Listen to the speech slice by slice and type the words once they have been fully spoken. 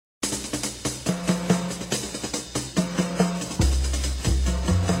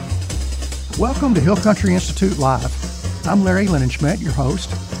Welcome to Hill Country Institute Live. I'm Larry Linenschmidt, your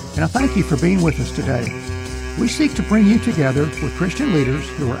host, and I thank you for being with us today. We seek to bring you together with Christian leaders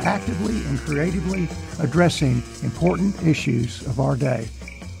who are actively and creatively addressing important issues of our day.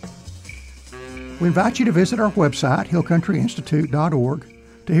 We invite you to visit our website, hillcountryinstitute.org,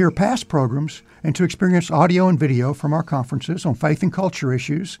 to hear past programs and to experience audio and video from our conferences on faith and culture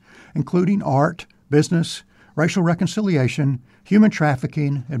issues, including art, business, racial reconciliation, human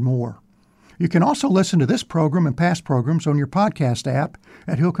trafficking, and more. You can also listen to this program and past programs on your podcast app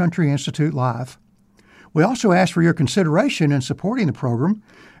at Hill Country Institute Live. We also ask for your consideration in supporting the program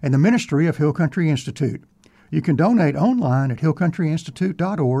and the ministry of Hill Country Institute. You can donate online at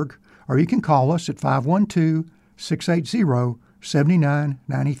hillcountryinstitute.org, or you can call us at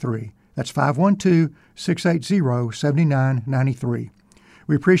 512-680-7993. That's 512-680-7993.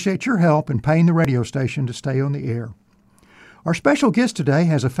 We appreciate your help in paying the radio station to stay on the air. Our special guest today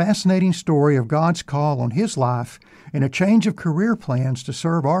has a fascinating story of God's call on his life and a change of career plans to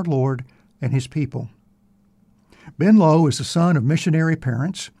serve our Lord and his people. Ben Lowe is the son of missionary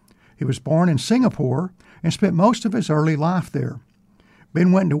parents. He was born in Singapore and spent most of his early life there.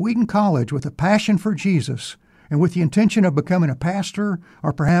 Ben went to Wheaton College with a passion for Jesus and with the intention of becoming a pastor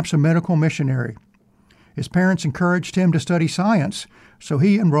or perhaps a medical missionary. His parents encouraged him to study science, so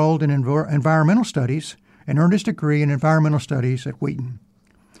he enrolled in environmental studies and earned his degree in environmental studies at Wheaton.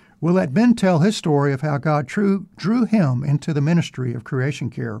 We'll let Ben tell his story of how God drew him into the ministry of creation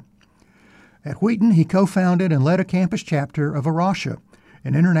care. At Wheaton, he co-founded and led a campus chapter of Arasha,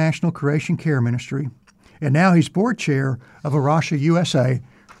 an international creation care ministry, and now he's board chair of Arasha USA,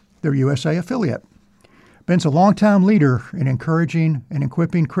 their USA affiliate. Ben's a longtime leader in encouraging and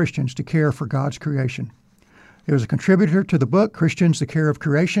equipping Christians to care for God's creation. He was a contributor to the book Christians, the Care of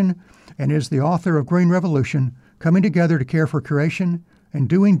Creation, and is the author of Green Revolution, Coming Together to Care for Creation and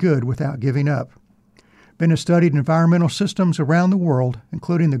Doing Good Without Giving Up. Ben has studied environmental systems around the world,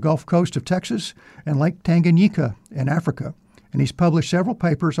 including the Gulf Coast of Texas and Lake Tanganyika in Africa, and he's published several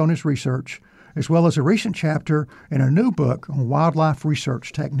papers on his research, as well as a recent chapter in a new book on wildlife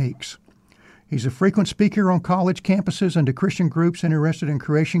research techniques. He's a frequent speaker on college campuses and to Christian groups interested in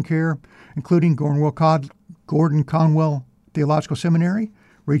creation care, including Gordon Conwell Theological Seminary,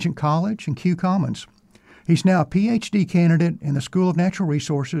 Regent College, and Kew Commons. He's now a Ph.D. candidate in the School of Natural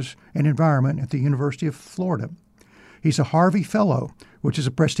Resources and Environment at the University of Florida. He's a Harvey Fellow, which is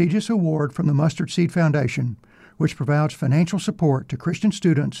a prestigious award from the Mustard Seed Foundation, which provides financial support to Christian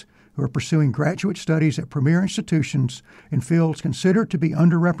students who are pursuing graduate studies at premier institutions in fields considered to be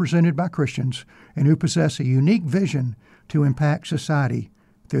underrepresented by Christians and who possess a unique vision to impact society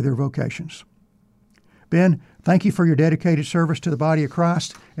through their vocations. Ben, thank you for your dedicated service to the body of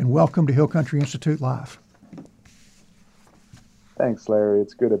Christ, and welcome to Hill Country Institute Live. Thanks, Larry.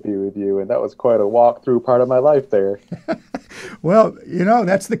 It's good to be with you, and that was quite a walk-through part of my life there. Well,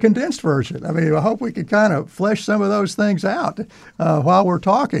 that's the condensed version. I mean, I hope we can kind of flesh some of those things out while we're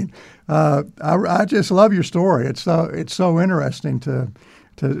talking. I just love your story. It's so interesting to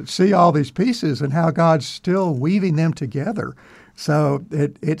see all these pieces and how God's still weaving them together. So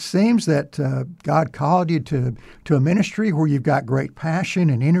it seems that God called you to a ministry where you've got great passion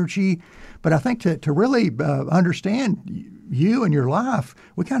and energy. But I think to really understand you and your life,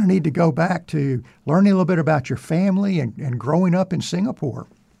 we kind of need to go back to learning a little bit about your family and growing up in Singapore.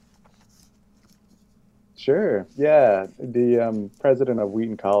 Sure. Yeah. The president of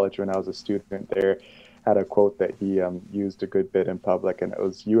Wheaton College, when I was a student there, had a quote that he used a good bit in public, and it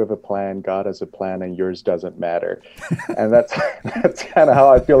was, "You have a plan, God has a plan, and yours doesn't matter." And that's kind of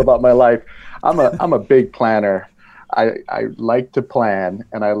how I feel about my life. I'm a big planner. I like to plan,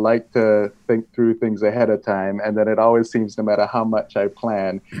 and I like to think through things ahead of time, and then it always seems, no matter how much I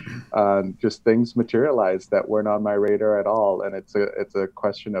plan, just things materialize that weren't on my radar at all. And it's a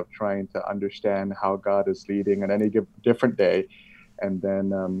question of trying to understand how God is leading on any different day, and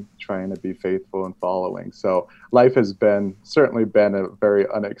then trying to be faithful and following. So life has certainly been a very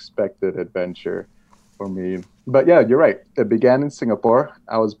unexpected adventure for me. But yeah, you're right. It began in Singapore.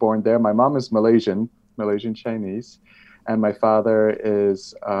 I was born there. My mom is Malaysian Chinese, and my father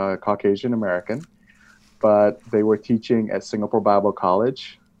is Caucasian American. But they were teaching at Singapore Bible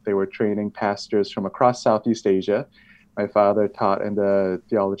College. They were training pastors from across Southeast Asia. My father taught in the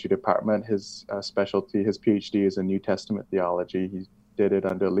theology department. His specialty, his PhD, is in New Testament theology. He did it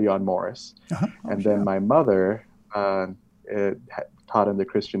under Leon Morris. And then my mother taught in the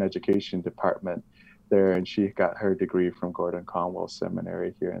Christian education department there, and she got her degree from Gordon Conwell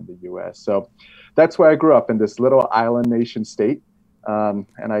Seminary here in the U.S. So that's where I grew up, in this little island nation state.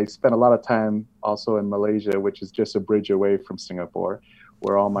 And I spent a lot of time also in Malaysia, which is just a bridge away from Singapore,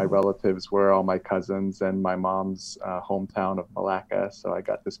 where all my relatives were, all my cousins, and my mom's hometown of Malacca. So I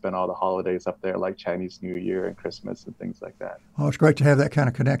got to spend all the holidays up there, like Chinese New Year and Christmas and things like that. Oh, it's great to have that kind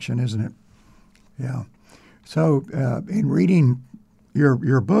of connection, isn't it? Yeah. So in reading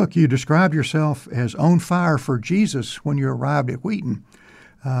your book, you describe yourself as on fire for Jesus when you arrived at Wheaton.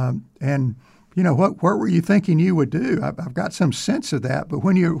 And you know, what were you thinking you would do? I've got some sense of that, but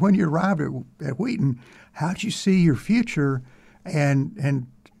when you arrived at Wheaton, how did you see your future? And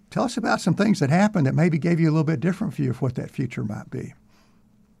tell us about some things that happened that maybe gave you a little bit different view of what that future might be.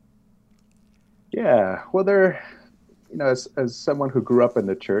 Yeah, well, as someone who grew up in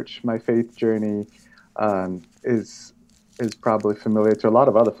the church, my faith journey is probably familiar to a lot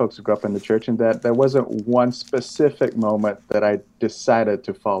of other folks who grew up in the church, and that there wasn't one specific moment that I decided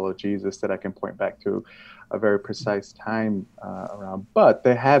to follow Jesus that I can point back to a very precise time around. But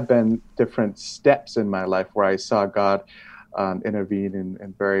there have been different steps in my life where I saw God intervene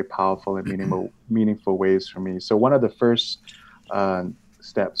in very powerful and meaningful ways for me. So one of the first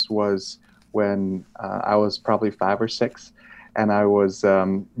steps was when I was probably 5 or 6, and I was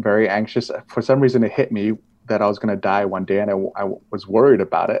very anxious. For some reason, it hit me that I was going to die one day, and I was worried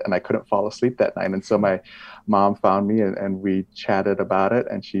about it, and I couldn't fall asleep that night. And so my mom found me, and we chatted about it,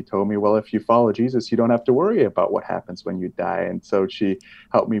 and she told me, well, if you follow Jesus, you don't have to worry about what happens when you die. And so she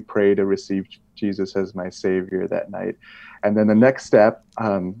helped me pray to receive Jesus as my Savior that night. And then the next step,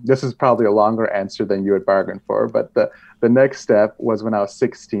 this is probably a longer answer than you had bargained for, but the next step was when I was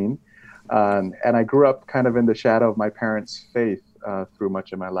 16. And I grew up kind of in the shadow of my parents' faith through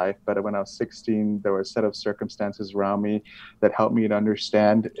much of my life. But when I was 16, there were a set of circumstances around me that helped me to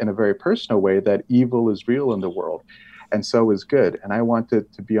understand in a very personal way that evil is real in the world, and so is good. And I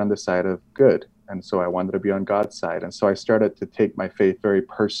wanted to be on the side of good. And so I wanted to be on God's side. And so I started to take my faith very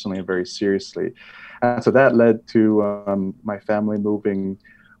personally and very seriously. And so that led to my family moving.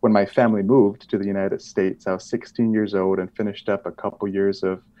 When my family moved to the United States, I was 16 years old and finished up a couple years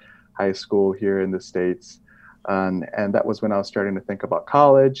of high school here in the States. And that was when I was starting to think about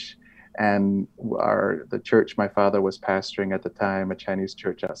college. And the church my father was pastoring at the time, a Chinese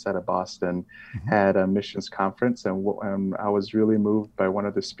church outside of Boston, had a missions conference. And I was really moved by one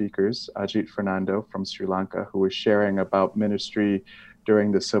of the speakers, Ajit Fernando from Sri Lanka, who was sharing about ministry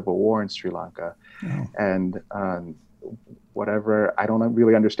during the Civil War in Sri Lanka. Oh. And I don't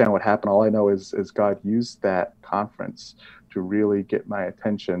really understand what happened. All I know is God used that conference to really get my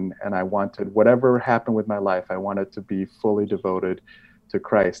attention. And I wanted, whatever happened with my life, I wanted to be fully devoted to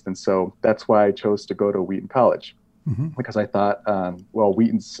Christ. And so that's why I chose to go to Wheaton College, because I thought,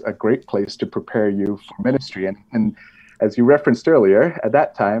 Wheaton's a great place to prepare you for ministry. And as you referenced earlier, at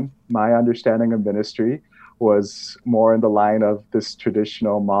that time, my understanding of ministry was more in the line of this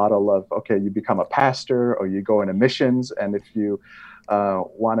traditional model of, okay, you become a pastor or you go into missions. And if you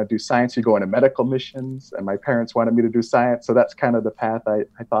want to do science, you go into medical missions. And my parents wanted me to do science. So that's kind of the path I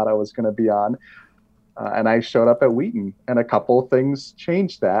thought I was going to be on. And I showed up at Wheaton, and a couple things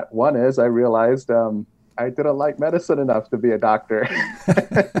changed that. One is I realized I didn't like medicine enough to be a doctor.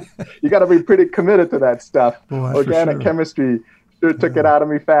 You got to be pretty committed to that stuff. Boy, organic chemistry sure took it out of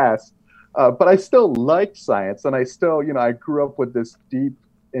me fast. But I still liked science, and I still, I grew up with this deep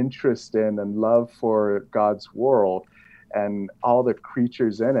interest in and love for God's world and all the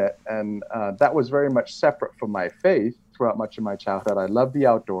creatures in it. And that was very much separate from my faith throughout much of my childhood. I loved the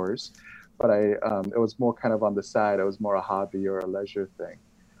outdoors, but it was more kind of on the side. It was more a hobby or a leisure thing.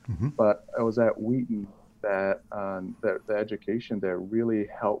 But I was at Wheaton that the education there really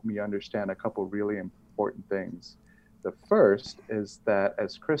helped me understand a couple really important things. The first is that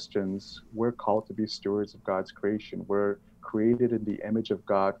as Christians, we're called to be stewards of God's creation. We're created in the image of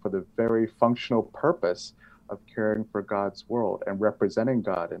God for the very functional purpose of caring for God's world and representing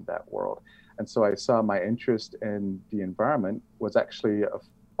God in that world. And so I saw my interest in the environment was actually a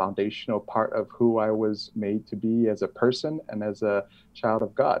foundational part of who I was made to be as a person and as a child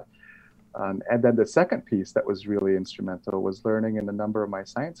of God. And then the second piece that was really instrumental was learning in a number of my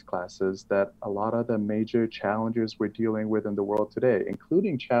science classes that a lot of the major challenges we're dealing with in the world today,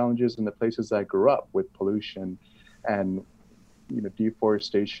 including challenges in the places I grew up with pollution and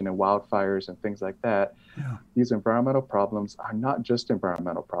deforestation and wildfires and things like that. Yeah. These environmental problems are not just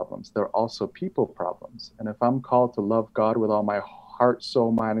environmental problems. They're also people problems. And if I'm called to love God with all my heart,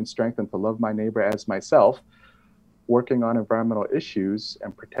 soul, mind, and strength, and to love my neighbor as myself, working on environmental issues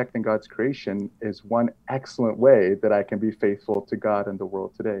and protecting God's creation is one excellent way that I can be faithful to God and the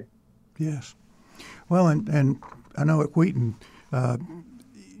world today. Yes. Well, and I know at Wheaton,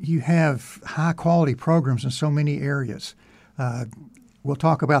 you have high quality programs in so many areas. we'll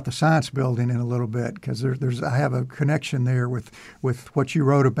talk about the science building in a little bit, because I have a connection there with what you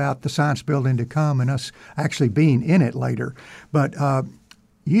wrote about the science building to come and us actually being in it later. But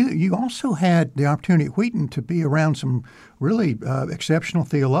you also had the opportunity at Wheaton to be around some really exceptional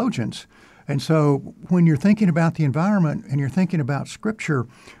theologians. And so when you're thinking about the environment and you're thinking about Scripture,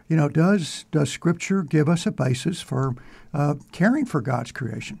 does Scripture give us a basis for caring for God's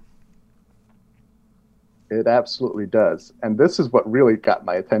creation? It absolutely does. And this is what really got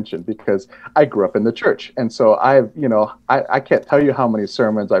my attention, because I grew up in the church. And so I can't tell you how many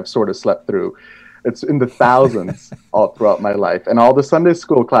sermons I've sort of slept through. It's in the thousands all throughout my life. And all the Sunday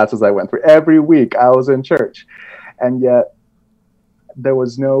school classes I went through, every week I was in church. And yet there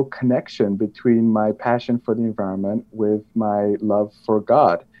was no connection between my passion for the environment with my love for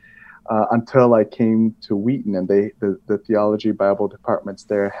God. Until I came to Wheaton, and the theology Bible departments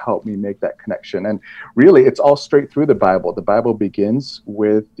there helped me make that connection. And really, it's all straight through the Bible. The Bible begins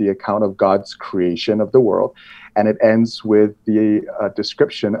with the account of God's creation of the world, and it ends with the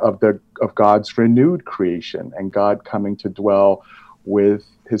description of God's renewed creation and God coming to dwell with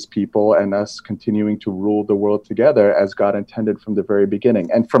his people and us continuing to rule the world together as God intended from the very beginning.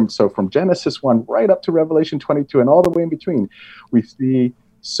 And from Genesis 1 right up to Revelation 22 and all the way in between, we see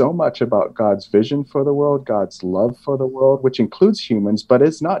so much about God's vision for the world, God's love for the world, which includes humans, but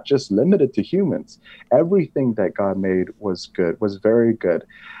it's not just limited to humans. Everything that God made was good, was very good.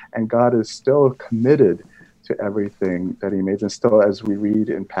 And God is still committed to everything that he made. And still, as we read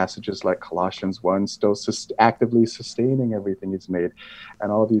in passages like Colossians 1, still actively sustaining everything he's made.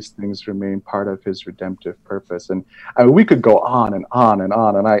 And all these things remain part of his redemptive purpose. And I mean, we could go on and on and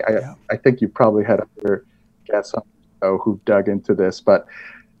on. And I think you probably had other guests on who dug into this, but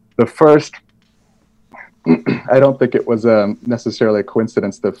the first, I don't think it was necessarily a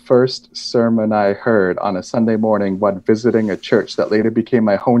coincidence, the first sermon I heard on a Sunday morning while visiting a church that later became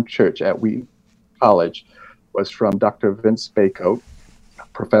my home church at Wheaton College was from Dr. Vince Baycoat,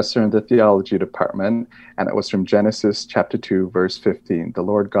 professor in the theology department, and it was from Genesis chapter 2, verse 15. The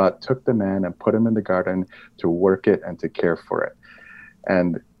Lord God took the man and put him in the garden to work it and to care for it.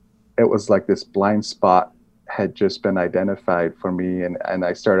 And it was like this blind spot had just been identified for me, and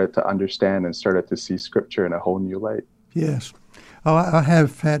I started to understand and started to see Scripture in a whole new light. Yes. Oh, I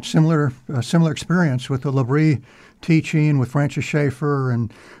have had similar experience with the L'Abri teaching with Francis Schaeffer,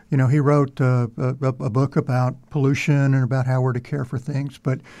 and he wrote a book about pollution and about how we're to care for things.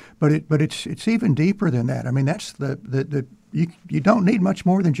 But it's even deeper than that. I mean, that's you don't need much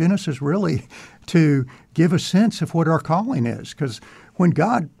more than Genesis really to give a sense of what our calling is, because when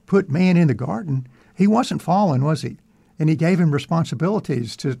God put man in the garden, he wasn't fallen, was he? And he gave him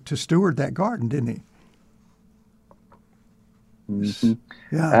responsibilities to steward that garden, didn't he? Mm-hmm.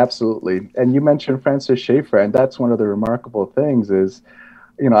 Yeah, absolutely. And you mentioned Francis Schaeffer, and that's one of the remarkable things is,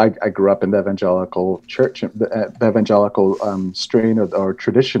 I grew up in the evangelical church, the evangelical strain or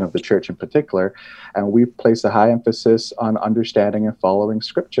tradition of the church in particular, and we place a high emphasis on understanding and following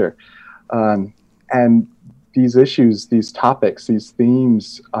Scripture. And these issues, these topics, these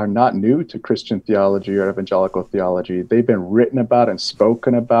themes are not new to Christian theology or evangelical theology. They've been written about and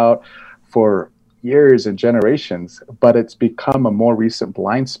spoken about for years and generations, but it's become a more recent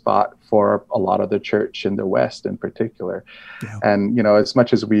blind spot for a lot of the church in the West in particular. Yeah. And, as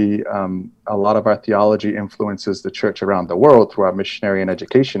much as a lot of our theology influences the church around the world through our missionary and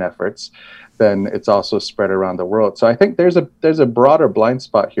education efforts, then it's also spread around the world. So I think there's a broader blind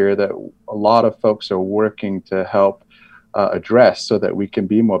spot here that a lot of folks are working to help address so that we can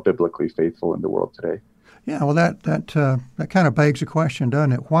be more biblically faithful in the world today. Yeah, well, that kind of begs a question,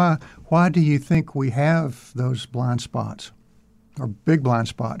 doesn't it? Why do you think we have those blind spots, or big blind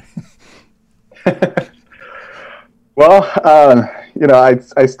spot? Well,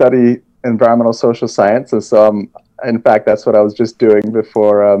 I study environmental social science, and so in fact, that's what I was just doing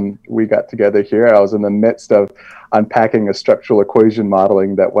before we got together here. I was in the midst of unpacking a structural equation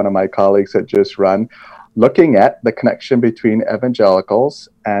modeling that one of my colleagues had just run, looking at the connection between evangelicals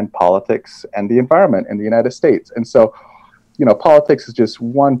and politics and the environment in the United States. And so, politics is just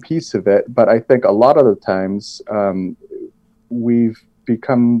one piece of it, but I think a lot of the times we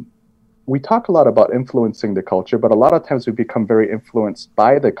talk a lot about influencing the culture, but a lot of times we become very influenced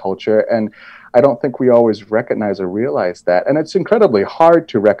by the culture, and I don't think we always recognize or realize that. And it's incredibly hard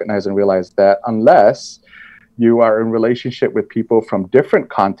to recognize and realize that unless you are in relationship with people from different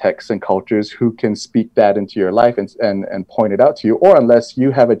contexts and cultures who can speak that into your life and point it out to you, or unless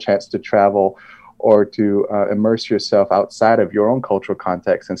you have a chance to travel or to immerse yourself outside of your own cultural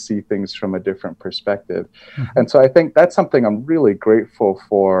context and see things from a different perspective. Mm-hmm. And so I think that's something I'm really grateful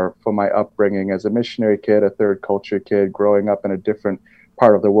for my upbringing as a missionary kid, a third culture kid, growing up in a different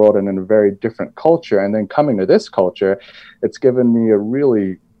part of the world and in a very different culture. And then coming to this culture, it's given me a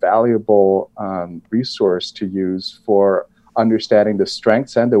really valuable resource to use for understanding the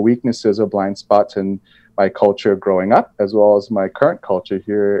strengths and the weaknesses of blind spots in my culture growing up, as well as my current culture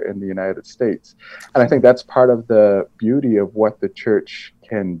here in the United States. And I think that's part of the beauty of what the church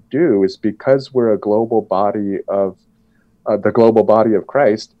can do, is because we're a global body of the global body of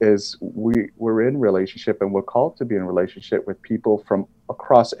Christ, is we're in relationship, and we're called to be in relationship with people from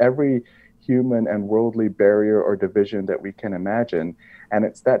across every human and worldly barrier or division that we can imagine. And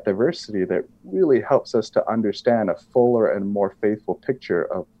it's that diversity that really helps us to understand a fuller and more faithful picture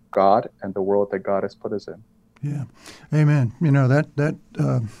of God and the world that God has put us in. Yeah, amen. You know, that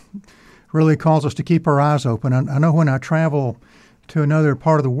really calls us to keep our eyes open. I know when I travel to another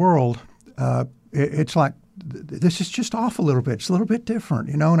part of the world, it's like, this is just off a little bit. It's a little bit different,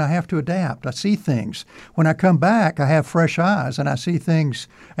 you know, and I have to adapt. I see things. When I come back, I have fresh eyes, and I see things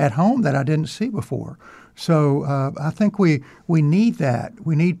at home that I didn't see before. So I think we need that.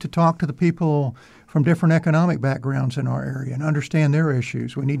 We need to talk to the people from different economic backgrounds in our area and understand their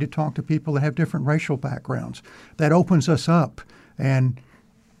issues. We need to talk to people that have different racial backgrounds. That opens us up, and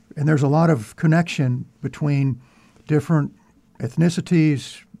there's a lot of connection between different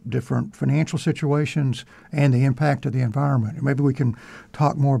ethnicities, different financial situations, and the impact of the environment. And maybe we can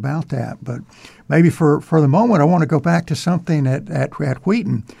talk more about that. But maybe for the moment, I want to go back to something at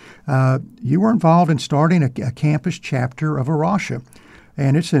Wheaton. You were involved in starting a campus chapter of A Rocha.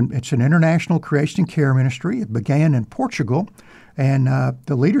 And it's an international creation care ministry. It began in Portugal, and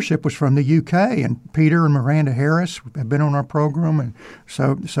the leadership was from the UK. And Peter and Miranda Harris have been on our program, and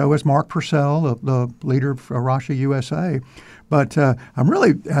so has Mark Purcell, the leader of A Rocha USA. But I'm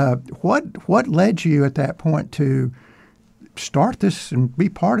really, what led you at that point to start this and be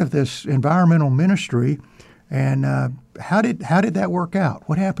part of this environmental ministry? And how did that work out?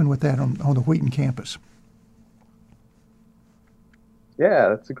 What happened with that on the Wheaton campus? Yeah,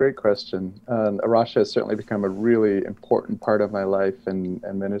 that's a great question. A Rocha has certainly become a really important part of my life and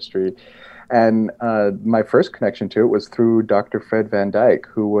ministry. And my first connection to it was through Dr. Fred Van Dyke,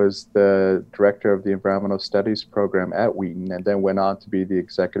 who was the director of the Environmental Studies program at Wheaton, and then went on to be the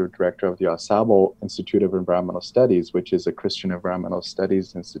executive director of the AuSable Institute of Environmental Studies, which is a Christian environmental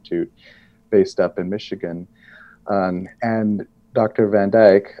studies institute based up in Michigan. And Dr. Van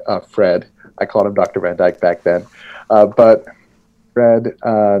Dyke, Fred, I called him Dr. Van Dyke back then, but Fred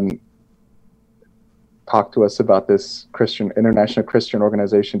talked to us about this international Christian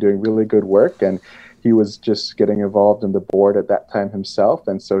organization doing really good work, and he was just getting involved in the board at that time himself.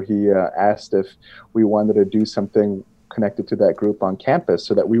 And so he asked if we wanted to do something connected to that group on campus,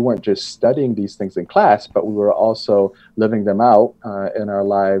 so that we weren't just studying these things in class, but we were also living them out in our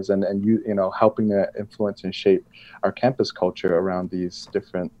lives and helping to influence and shape our campus culture around these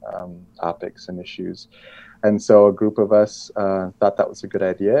different topics and issues. And so a group of us thought that was a good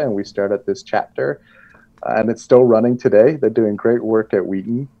idea, and we started this chapter, and it's still running today. They're doing great work at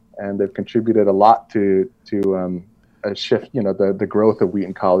Wheaton, and they've contributed a lot to a shift, the growth of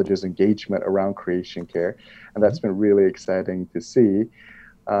Wheaton College's engagement around creation care, and that's been really exciting to see.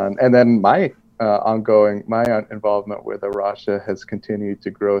 And then my involvement with A Rocha has continued to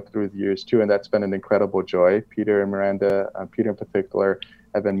grow through the years too, and that's been an incredible joy. Peter and Miranda, Peter in particular,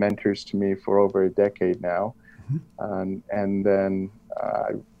 have been mentors to me for over a decade now. Mm-hmm. And then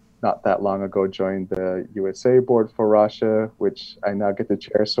not that long ago joined the USA board for Rocha, which I now get to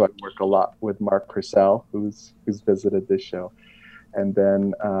chair. So I work a lot with Mark Purcell, who's visited this show. And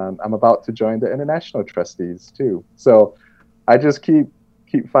then I'm about to join the international trustees too. So I just keep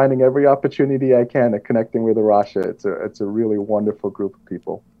finding every opportunity I can at connecting with A Rocha. It's a really wonderful group of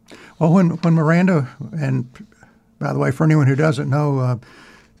people. Well, when Miranda, and by the way, for anyone who doesn't know,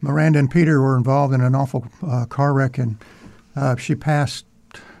 Miranda and Peter were involved in an awful car wreck, and she passed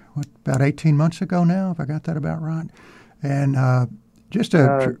about 18 months ago now, if I got that about right. And just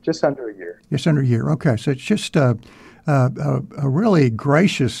under a year. Just under a year. Okay, so it's just a really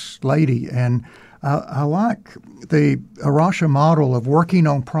gracious lady, and I like the A Rocha model of working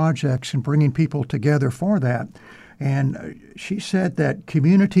on projects and bringing people together for that. And she said that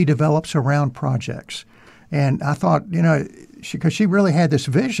community develops around projects. And I thought, because she really had this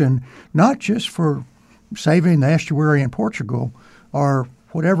vision, not just for saving the estuary in Portugal or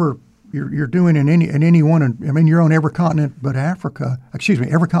whatever you're doing in any one. You're on every continent but Antarctica,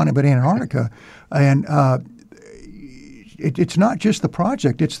 and it's not just the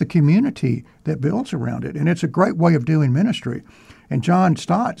project, it's the community that builds around it. And it's a great way of doing ministry. And John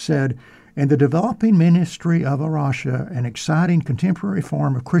Stott said, in the developing ministry of A Rocha, an exciting contemporary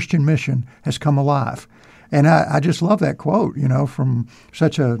form of Christian mission has come alive. And I just love that quote, from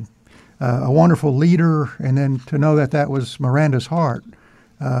such a wonderful leader, and then to know that was Miranda's heart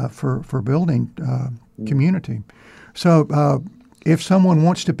for building community. So if someone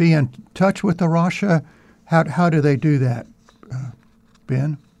wants to be in touch with A Rocha, how do they do that,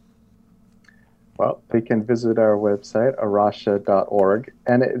 Ben? Well, they can visit our website, arocha.org.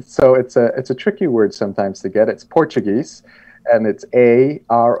 And it's a tricky word sometimes to get. It's Portuguese, and it's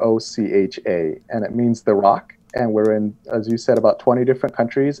A-R-O-C-H-A, and it means the rock. And we're in, as you said, about 20 different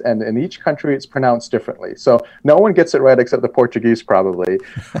countries, and in each country it's pronounced differently. So no one gets it right except the Portuguese probably.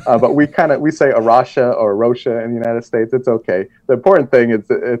 But we say A Rocha or Rocha in the United States. It's okay. The important thing is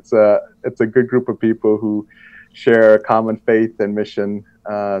it's a good group of people who share a common faith and mission,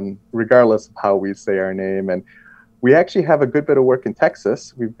 regardless of how we say our name. And we actually have a good bit of work in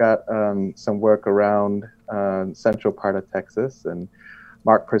Texas. We've got some work around central part of Texas, and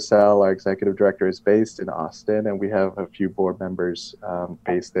Mark Purcell, our executive director, is based in Austin, and we have a few board members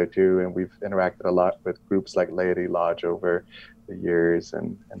based there too. And we've interacted a lot with groups like Laity Lodge over the years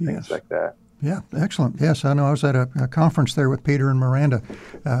and things like that. Yeah, excellent. Yes, I know. I was at a conference there with Peter and Miranda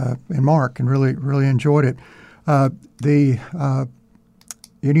and Mark, and really enjoyed it. And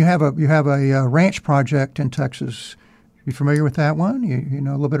you have a ranch project in Texas. You familiar with that one? You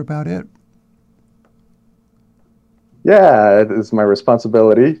know a little bit about it? Yeah, it is my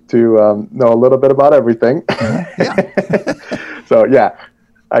responsibility to know a little bit about everything. Yeah. So yeah,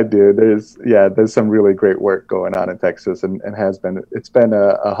 I do. There's some really great work going on in Texas, and it's been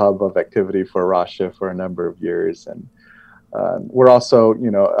a hub of activity for A Rocha for a number of years. And we're also,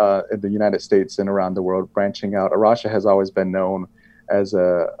 in the United States and around the world, branching out. A Rocha has always been known as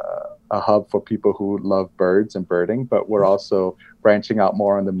a hub for people who love birds and birding, but we're also branching out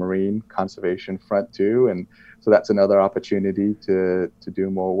more on the marine conservation front too. And so that's another opportunity to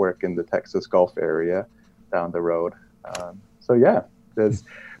do more work in the Texas Gulf area down the road. So yeah, there's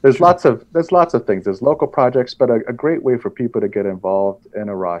lots of things. There's local projects, but a great way for people to get involved in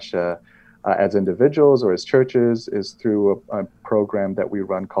A Rocha as individuals or as churches is through a program that we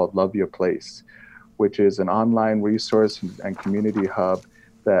run called Love Your Place, which is an online resource and community hub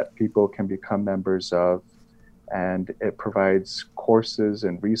that people can become members of. And it provides courses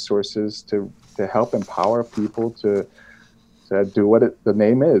and resources to help empower people to do what the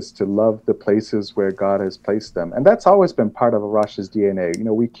name is, to love the places where God has placed them. And that's always been part of A Rocha's DNA.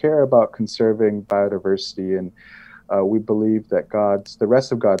 We care about conserving biodiversity, and we believe that the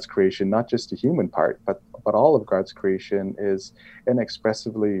rest of God's creation, not just the human part, but all of God's creation, is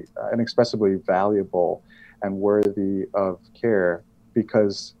inexpressibly valuable and worthy of care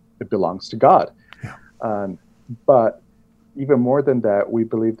because it belongs to God. Yeah. But even more than that, we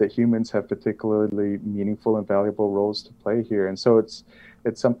believe that humans have particularly meaningful and valuable roles to play here. And so it's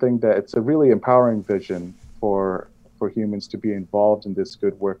something that it's a really empowering vision for humans to be involved in this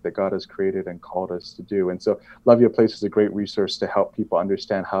good work that God has created and called us to do. And so Love Your Place is a great resource to help people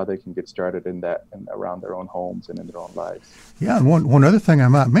understand how they can get started in that and around their own homes and in their own lives. Yeah, and one other thing I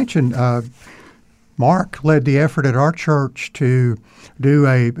might mention, Mark led the effort at our church to do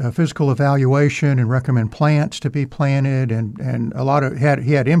a physical evaluation and recommend plants to be planted, and a lot of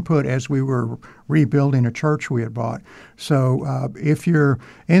he had input as we were rebuilding a church we had bought. So if you're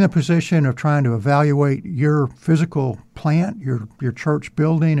in the position of trying to evaluate your physical plant, your church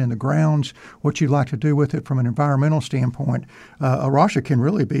building and the grounds, what you'd like to do with it from an environmental standpoint, A Rocha can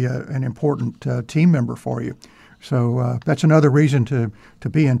really be an important team member for you. So that's another reason to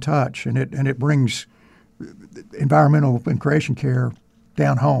be in touch, and it brings environmental and creation care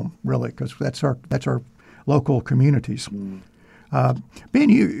down home, really, because that's our local communities. Ben,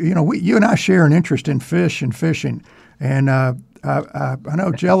 you and I share an interest in fish and fishing, and I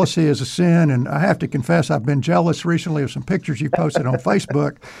know jealousy is a sin, and I have to confess I've been jealous recently of some pictures you posted on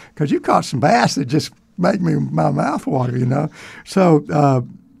Facebook because you caught some bass that just made my mouth water. So.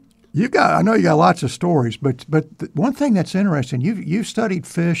 I know you got lots of stories, but one thing that's interesting, you've studied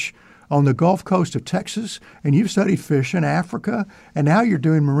fish on the Gulf Coast of Texas, and you've studied fish in Africa, and now you're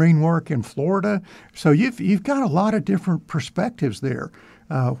doing marine work in Florida. So you've got a lot of different perspectives there.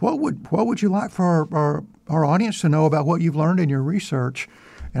 What would you like for our audience to know about what you've learned in your research?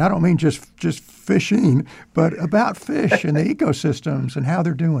 And I don't mean just fishing, but about fish and the ecosystems and how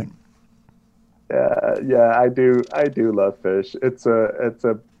they're doing. Yeah, I do love fish. It's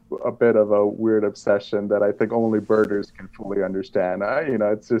a bit of a weird obsession that I think only birders can fully understand.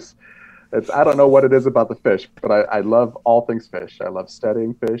 It's just, I don't know what it is about the fish, but I love all things fish. I love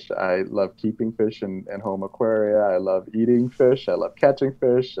studying fish. I love keeping fish in home aquaria. I love eating fish. I love catching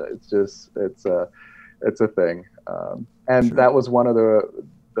fish. It's a thing. And Sure. that was one of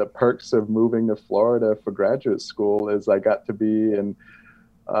the perks of moving to Florida for graduate school is I got to be in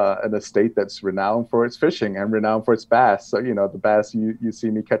a state that's renowned for its fishing and renowned for its bass. So, the bass you see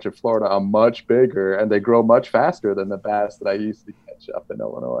me catch in Florida are much bigger and they grow much faster than the bass that I used to catch up in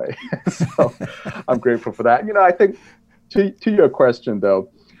Illinois. So I'm grateful for that. I think to your question, though,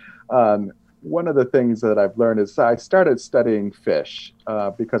 one of the things that I've learned is I started studying fish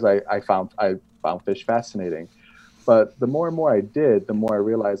because I found fish fascinating. But the more and more I did, the more I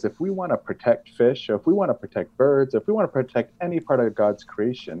realized if we want to protect fish, or if we want to protect birds, if we want to protect any part of God's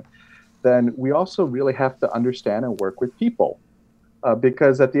creation, then we also really have to understand and work with people.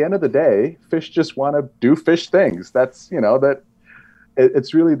 Because at the end of the day, fish just want to do fish things.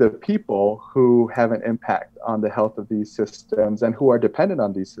 It's really the people who have an impact on the health of these systems and who are dependent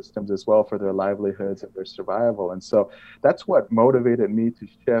on these systems as well for their livelihoods and their survival. And so that's what motivated me to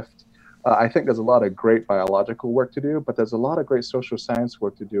shift. I think there's a lot of great biological work to do, but there's a lot of great social science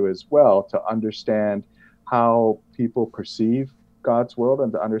work to do as well to understand how people perceive God's world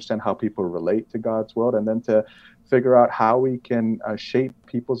and to understand how people relate to God's world, and then to figure out how we can shape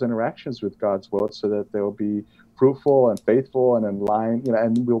people's interactions with God's world so that they'll be fruitful and faithful and in line,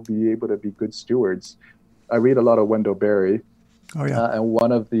 and we'll be able to be good stewards. I read a lot of Wendell Berry. Oh, yeah. And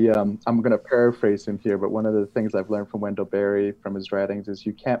one of the, I'm going to paraphrase him here, but one of the things I've learned from Wendell Berry, from his writings, is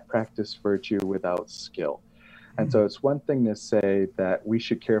you can't practice virtue without skill. And so it's one thing to say that we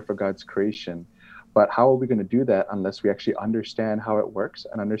should care for God's creation, but how are we going to do that unless we actually understand how it works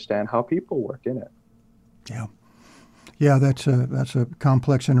and understand how people work in it? Yeah. Yeah, that's a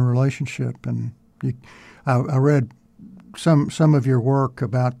complex interrelationship. And I read some of your work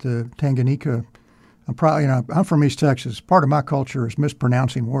about the Tanganyika. I'm from East Texas. Part of my culture is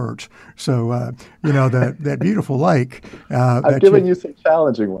mispronouncing words. So, that beautiful lake. I've given you some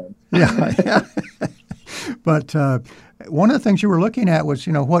challenging ones. Yeah. But one of the things you were looking at was,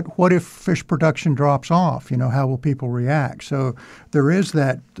 what if fish production drops off? How will people react? So there is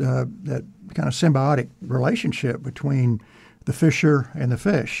that kind of symbiotic relationship between the fisher and the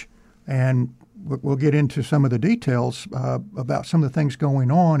fish. And we'll get into some of the details about some of the things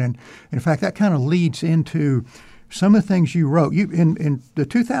going on. And in fact, that kind of leads into some of the things you wrote. In the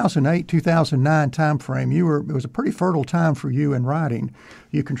 2008-2009 timeframe, it was a pretty fertile time for you in writing.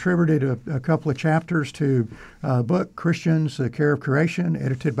 You contributed a couple of chapters to a book, Christians, The Care of Creation,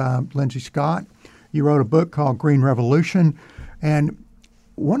 edited by Lindsay Scott. You wrote a book called Green Revolution. And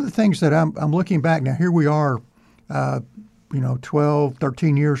one of the things that I'm looking back now, here we are, 12,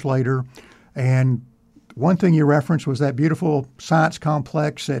 13 years later, and one thing you referenced was that beautiful science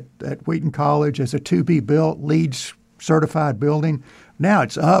complex at Wheaton College as a to-be-built LEED certified building. Now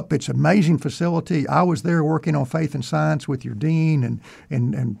it's up. It's an amazing facility. I was there working on faith and science with your dean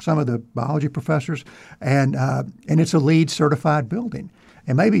and some of the biology professors, and it's a LEED certified building.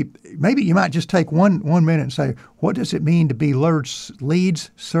 And maybe you might just take one minute and say, what does it mean to be LEED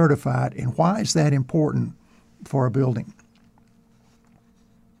certified, and why is that important for a building?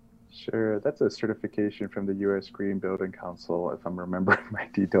 Sure. That's a certification from the U.S. Green Building Council, if I'm remembering my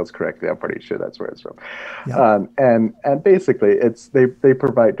details correctly. I'm pretty sure that's where it's from. Yeah. And basically, they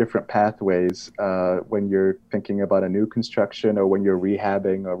provide different pathways when you're thinking about a new construction or when you're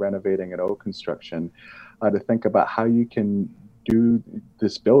rehabbing or renovating an old construction, to think about how you can do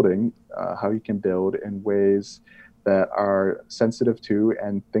this building, how you can build in ways that are sensitive to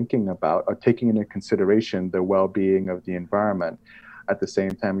and thinking about or taking into consideration the well-being of the environment. At the same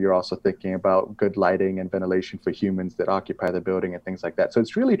time, you're also thinking about good lighting and ventilation for humans that occupy the building and things like that. So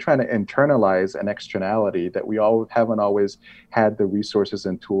it's really trying to internalize an externality that we all haven't always had the resources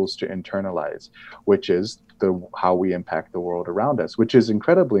and tools to internalize, which is how we impact the world around us, which is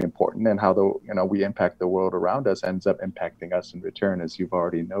incredibly important, and how we impact the world around us ends up impacting us in return, as you've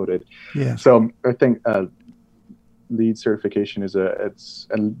already noted. Yeah. So I think LEED certification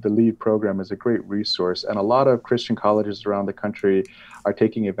the LEED program is a great resource, and a lot of Christian colleges around the country are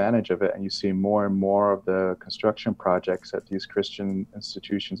taking advantage of it. And you see more and more of the construction projects at these Christian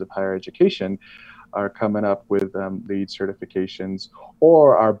institutions of higher education are coming up with LEED certifications,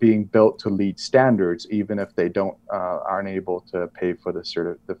 or are being built to LEED standards, even if they aren't able to pay for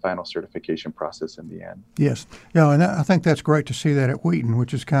the final certification process in the end. Yes, and I think that's great to see that at Wheaton,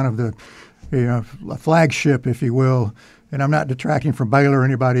 which is kind of the a flagship, if you will. And I'm not detracting from Baylor or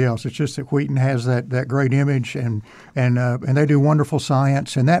anybody else. It's just that Wheaton has that great image, and they do wonderful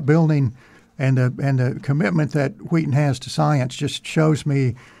science. And that building and the commitment that Wheaton has to science just shows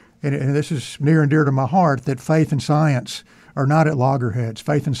me and this is near and dear to my heart, that faith and science are not at loggerheads.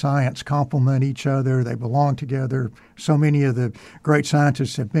 Faith and science complement each other. They belong together. So many of the great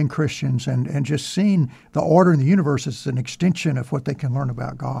scientists have been Christians, and just seeing the order in the universe is an extension of what they can learn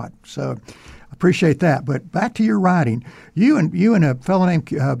about God. So I appreciate that. But back to your writing. You and a fellow named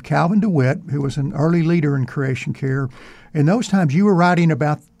Calvin DeWitt, who was an early leader in creation care, in those times you were writing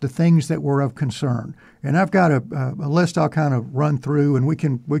about the things that were of concern. And I've got a list I'll kind of run through, and we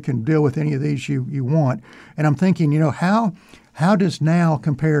can deal with any of these you want. And I'm thinking, how does now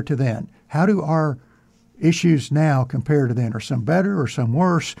compare to then? How do our issues now compare to then? Are some better or some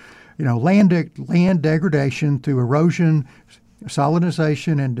worse? Land degradation through erosion,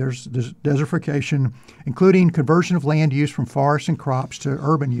 salinization, and desertification, including conversion of land use from forests and crops to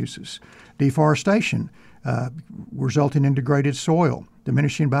urban uses, deforestation, resulting in degraded soil,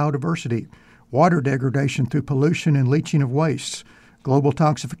 diminishing biodiversity, water degradation through pollution and leaching of wastes, global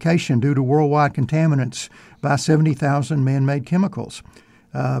toxification due to worldwide contaminants by 70,000 man-made chemicals,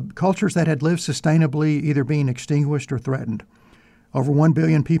 cultures that had lived sustainably either being extinguished or threatened. Over 1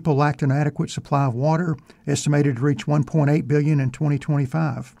 billion people lacked an adequate supply of water, estimated to reach 1.8 billion in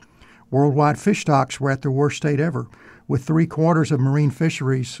 2025. Worldwide fish stocks were at their worst state ever, with 3/4 of marine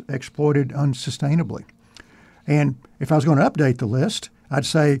fisheries exploited unsustainably. And if I was going to update the list, I'd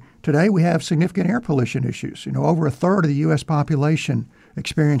say today we have significant air pollution issues. Over a third of the U.S. population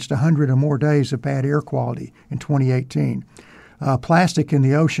experienced 100 or more days of bad air quality in 2018. Plastic in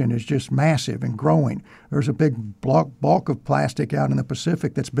the ocean is just massive and growing. There's a big bulk of plastic out in the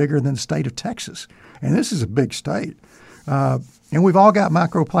Pacific that's bigger than the state of Texas. And this is a big state. And we've all got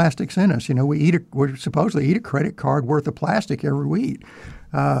microplastics in us. We supposedly eat a credit card worth of plastic every week.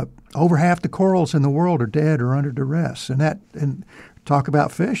 Over half the corals in the world are dead or under duress. And talk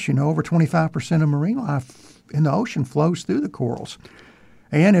about fish, over 25% of marine life in the ocean flows through the corals.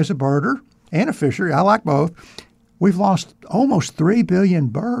 And as a birder and a fisher, I like both, we've lost almost 3 billion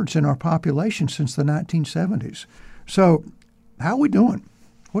birds in our population since the 1970s. So how are we doing?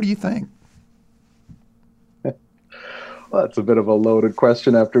 What do you think? Well, that's a bit of a loaded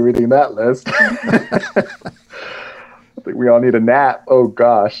question after reading that list. I think we all need a nap. Oh,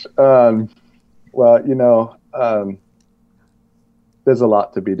 gosh. There's a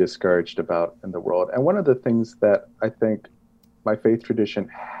lot to be discouraged about in the world. And one of the things that I think my faith tradition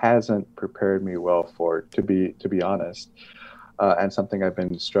hasn't prepared me well for, to be honest, and something I've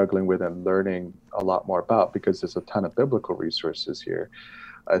been struggling with and learning a lot more about, because there's a ton of biblical resources here.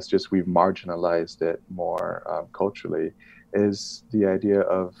 It's just we've marginalized it more culturally, is the idea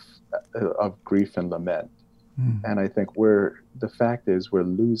of grief and lament. And I think the fact is we're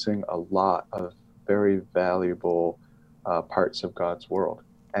losing a lot of very valuable parts of God's world.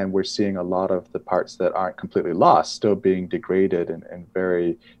 And we're seeing a lot of the parts that aren't completely lost still being degraded in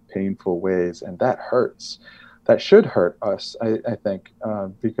very painful ways. And that hurts. That should hurt us, I think,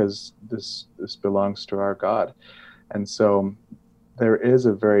 because this belongs to our God. And so there is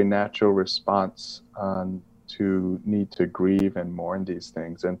a very natural response to need to grieve and mourn these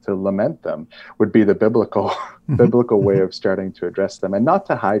things, and to lament them would be the biblical way of starting to address them, and not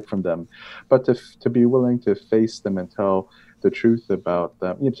to hide from them, but to be willing to face them and tell the truth about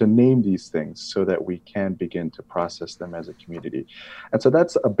them, to name these things so that we can begin to process them as a community. And so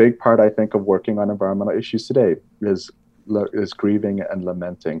that's a big part, I think, of working on environmental issues today, is grieving and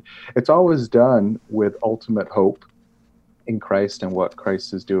lamenting. It's always done with ultimate hope in Christ and what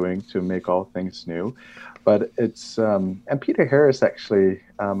Christ is doing to make all things new. But it's, and Peter Harris, actually,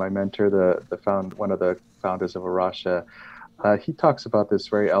 my mentor, one of the founders of Arasha, he talks about this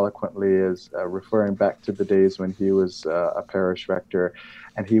very eloquently, as referring back to the days when he was a parish rector,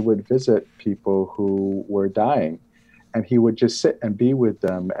 and he would visit people who were dying, and he would just sit and be with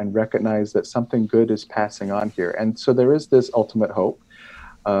them and recognize that something good is passing on here. And so there is this ultimate hope,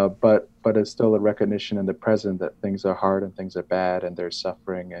 but it's still a recognition in the present that things are hard and things are bad and there's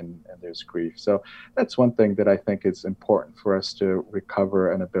suffering and there's grief. So that's one thing that I think is important for us to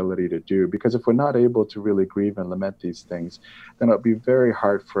recover an ability to do, because if we're not able to really grieve and lament these things, then it'll be very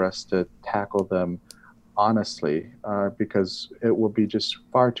hard for us to tackle them honestly, because it will be just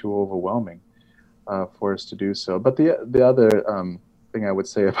far too overwhelming for us to do so. But the other thing I would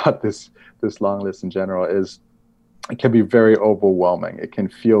say about this long list in general is it can be very overwhelming. It can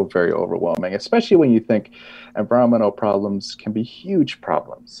feel very overwhelming, especially when you think environmental problems can be huge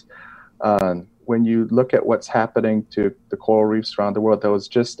problems. When you look at what's happening to the coral reefs around the world, there was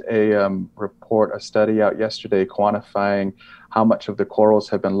just a study out yesterday quantifying how much of the corals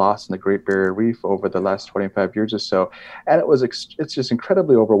have been lost in the Great Barrier Reef over the last 25 years or so. And it's just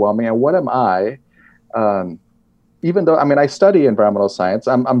incredibly overwhelming. And what am I, even though, I mean, I study environmental science,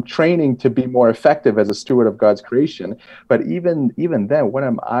 I'm training to be more effective as a steward of God's creation. But even then, what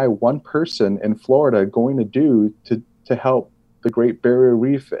am I, one person in Florida, going to do to help the Great Barrier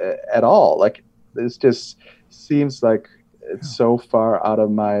Reef at all? Like, this just seems like it's so far out of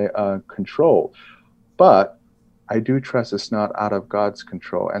my control. But I do trust it's not out of God's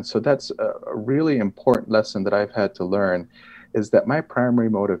control. And so that's a really important lesson that I've had to learn, is that my primary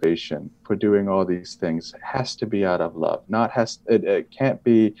motivation for doing all these things has to be out of love. It can't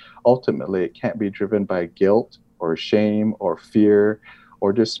be, ultimately, it can't be driven by guilt or shame or fear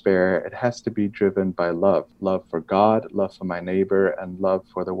or despair. It has to be driven by love for God, love for my neighbor, and love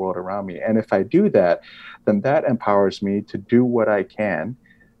for the world around me. And if I do that, then that empowers me to do what I can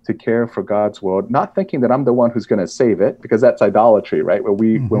to care for God's world, not thinking that I'm the one who's going to save it, because that's idolatry, right?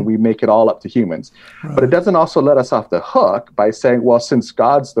 When we make it all up to humans. Right. But it doesn't also let us off the hook by saying, well, since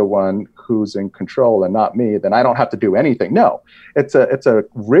God's the one who's in control and not me, then I don't have to do anything. No, it's a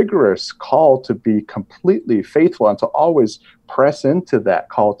rigorous call to be completely faithful and to always press into that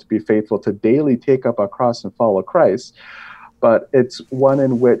call to be faithful, to daily take up our cross and follow Christ. But it's one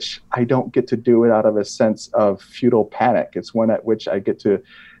in which I don't get to do it out of a sense of futile panic. It's one at which I get to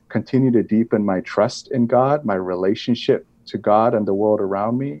continue to deepen my trust in God, my relationship to God and the world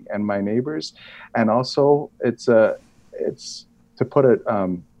around me and my neighbors. And also, it's to put it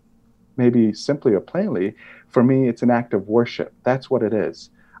maybe simply or plainly, for me, it's an act of worship. That's what it is.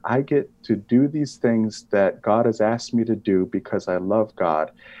 I get to do these things that God has asked me to do because I love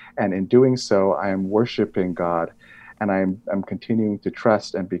God. And in doing so, I am worshiping God, and I'm continuing to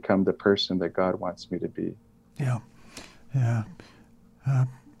trust and become the person that God wants me to be. Yeah.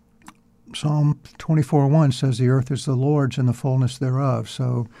 Psalm 24:1 says the earth is the Lord's and the fullness thereof.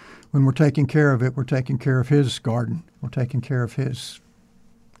 So when we're taking care of it, we're taking care of His garden. We're taking care of His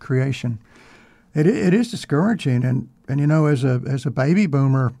creation. It is discouraging, and you know, as a baby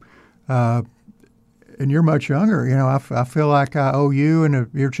boomer, and you're much younger, you know, I feel like I owe you and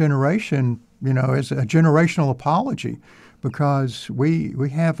your generation, you know, as a generational apology, because we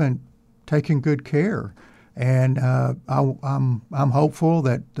haven't taken good care, and I'm hopeful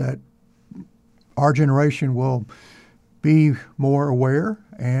that our generation will be more aware,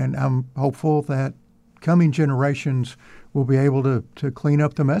 and I'm hopeful that coming generations will be able to clean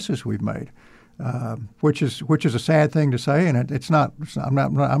up the messes we've made, which is a sad thing to say, and it's not.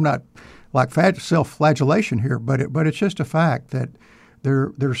 I'm not like self-flagellation here, but it's just a fact that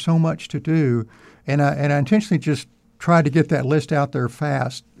there's so much to do, and I intentionally just tried to get that list out there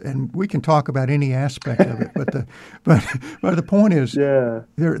fast, and we can talk about any aspect of it. But the point is,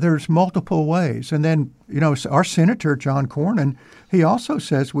 there's multiple ways. And then, you know, our Senator John Cornyn, he also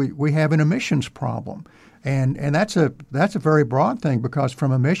says we have an emissions problem, and that's a very broad thing, because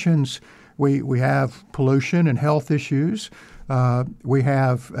from emissions we have pollution and health issues. We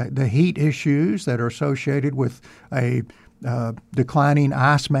have the heat issues that are associated with a declining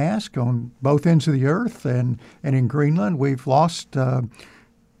ice mask on both ends of the earth, and in Greenland we've lost well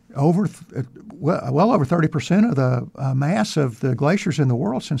over 30% of the mass of the glaciers in the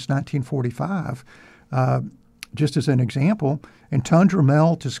world since 1945. Just as an example, and tundra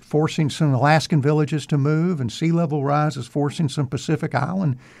melt is forcing some Alaskan villages to move, and sea level rise is forcing some Pacific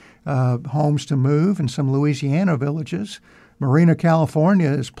Island homes to move, and some Louisiana villages. Marina,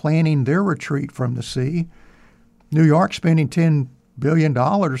 California is planning their retreat from the sea. New York spending $10 billion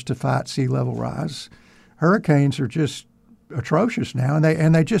to fight sea level rise. Hurricanes are just atrocious now,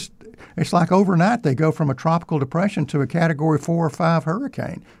 and they just, it's like overnight they go from a tropical depression to a Category 4 or 5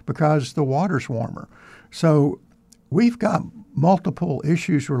 hurricane because the water's warmer. So we've got multiple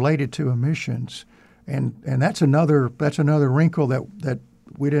issues related to emissions, and that's another wrinkle that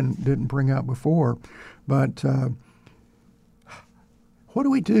we didn't bring up before. But what do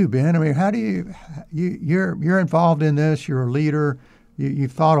we do, Ben? I mean, how do you're involved in this? You're a leader.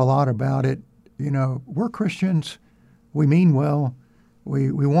 You've thought a lot about it. You know, we're Christians. We mean well.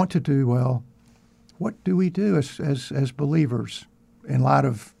 We want to do well. What do we do as believers in light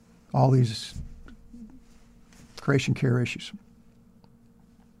of all these creation care issues?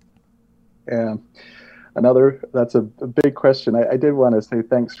 Yeah, that's a big question. I did want to say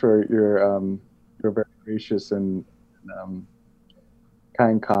thanks for your very gracious and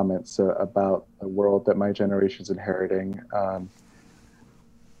kind comments about the world that my generation's inheriting.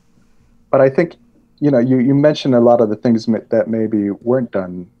 But I think, you know, you mentioned a lot of the things that maybe weren't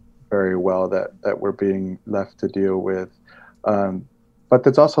done very well that we're being left to deal with. But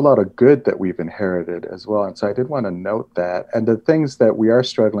there's also a lot of good that we've inherited as well. And so I did want to note that. And the things that we are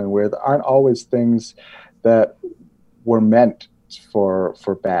struggling with aren't always things that were meant for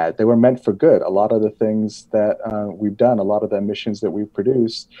bad. They were meant for good. A lot of the things that we've done, a lot of the emissions that we've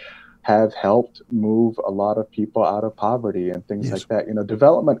produced, have helped move a lot of people out of poverty and things like that.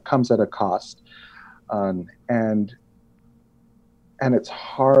 Development comes at a cost, and it's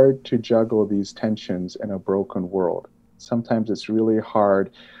hard to juggle these tensions in a broken world. Sometimes it's really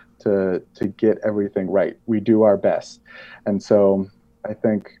hard to get everything right. We do our best, and so I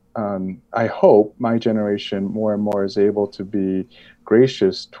think I hope my generation more and more is able to be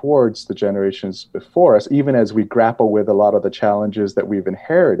gracious towards the generations before us, even as we grapple with a lot of the challenges that we've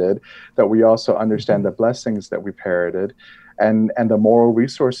inherited, that we also understand the blessings that we've inherited and the moral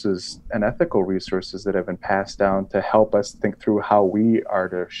resources and ethical resources that have been passed down to help us think through how we are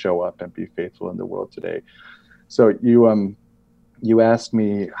to show up and be faithful in the world today. So you asked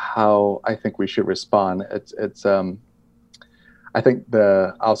me how I think we should respond. I think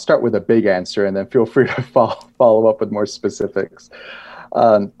I'll start with a big answer and then feel free to follow up with more specifics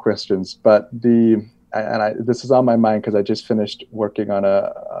questions. But this is on my mind because I just finished working on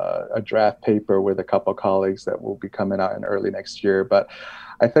a draft paper with a couple of colleagues that will be coming out in early next year. But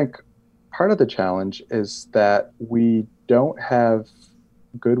I think part of the challenge is that we don't have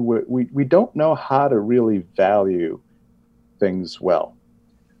we don't know how to really value things well.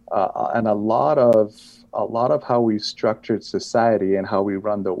 And a lot of how we structured society and how we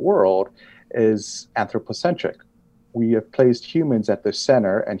run the world is anthropocentric. We have placed humans at the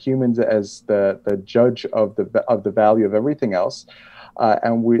center and humans as the judge of the value of everything else,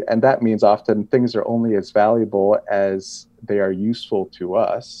 and that means often things are only as valuable as they are useful to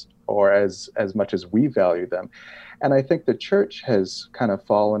us or as much as we value them. And I think the church has kind of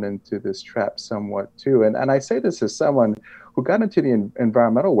fallen into this trap somewhat too. And I say this as someone who got into the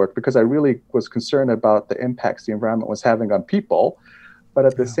environmental work because I really was concerned about the impacts the environment was having on people. But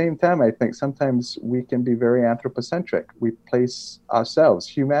at the same time, I think sometimes we can be very anthropocentric. We place ourselves,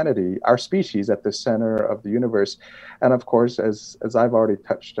 humanity, our species at the center of the universe. And of course, as I've already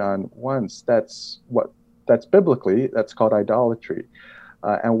touched on once, that's biblically, that's called idolatry.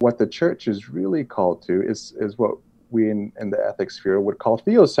 And what the church is really called to is what we in the ethics sphere would call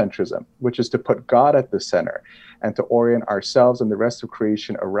theocentrism, which is to put God at the center and to orient ourselves and the rest of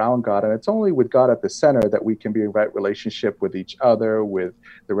creation around God. And it's only with God at the center that we can be in right relationship with each other, with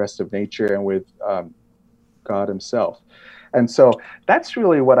the rest of nature, and with God himself. And so that's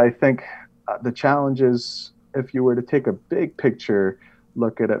really what I think the challenge is, if you were to take a big picture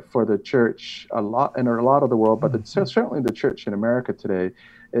look at it for the church in a lot of the world, but certainly the church in America today,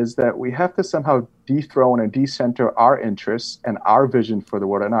 is that we have to somehow dethrone and decenter our interests and our vision for the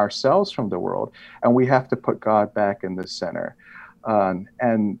world and ourselves from the world. And we have to put God back in the center.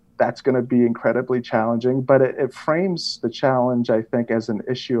 And that's going to be incredibly challenging, but it frames the challenge, I think, as an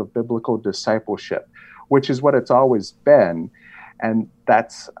issue of biblical discipleship, which is what it's always been. And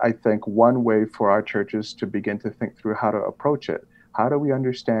that's, I think, one way for our churches to begin to think through how to approach it. How do we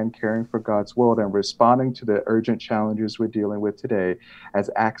understand caring for God's world and responding to the urgent challenges we're dealing with today as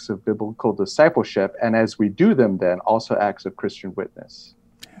acts of biblical discipleship, and as we do them then, also acts of Christian witness?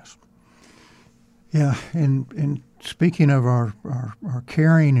 Yes. Yeah, and speaking of our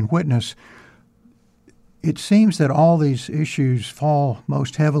caring and witness, it seems that all these issues fall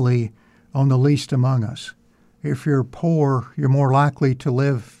most heavily on the least among us. If you're poor, you're more likely to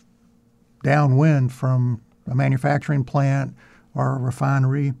live downwind from a manufacturing plant or a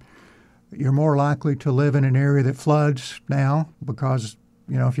refinery. You're more likely to live in an area that floods now because,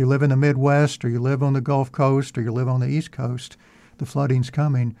 if you live in the Midwest or you live on the Gulf Coast or you live on the East Coast, the flooding's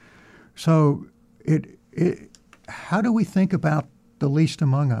coming. So how do we think about the least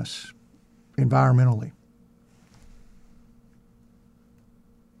among us environmentally?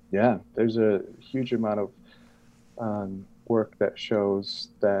 Yeah, there's a huge amount of work that shows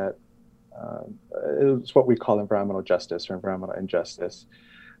that it's what we call environmental justice or environmental injustice,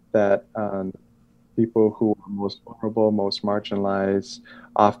 that people who are most vulnerable, most marginalized,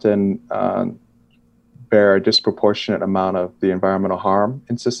 often bear a disproportionate amount of the environmental harm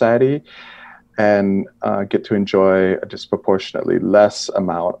in society and get to enjoy a disproportionately less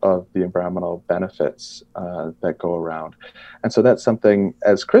amount of the environmental benefits that go around. And so that's something,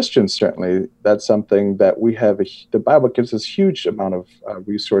 as Christians, certainly, that's something that we have, the Bible gives us huge amount of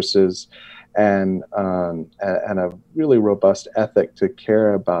resources and a really robust ethic to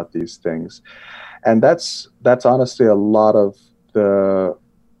care about these things. And that's honestly a lot of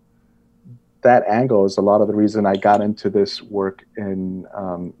that angle is a lot of the reason I got into this work in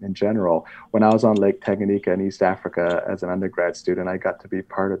general. When I was on Lake Tanganyika in East Africa as an undergrad student, I got to be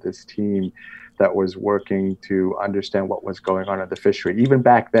part of this team that was working to understand what was going on in the fishery. Even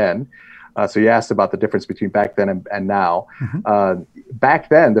back then, So you asked about the difference between back then and now. Mm-hmm. Back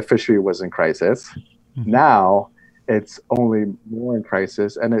then, the fishery was in crisis. Mm-hmm. Now, it's only more in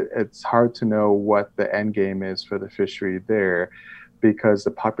crisis, and it's hard to know what the end game is for the fishery there, because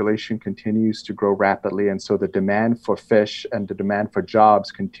the population continues to grow rapidly, and so the demand for fish and the demand for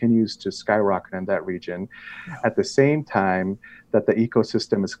jobs continues to skyrocket in that region. Yeah. At the same time that the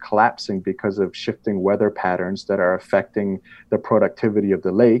ecosystem is collapsing because of shifting weather patterns that are affecting the productivity of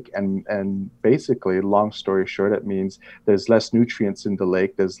the lake. And basically, long story short, it means there's less nutrients in the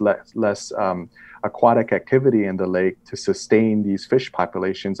lake, there's less aquatic activity in the lake to sustain these fish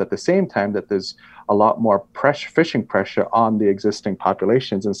populations, at the same time that there's a lot more fishing pressure on the existing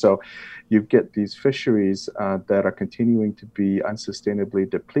populations. And so you get these fisheries that are continuing to be unsustainably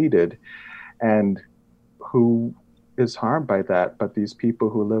depleted. And who is harmed by that but these people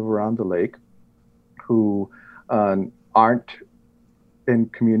who live around the lake, who aren't in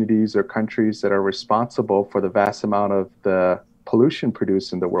communities or countries that are responsible for the vast amount of the pollution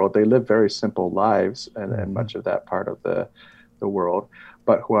produced in the world. They live very simple lives in much of that part of the world,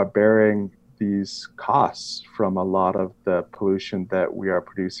 but who are bearing these costs from a lot of the pollution that we are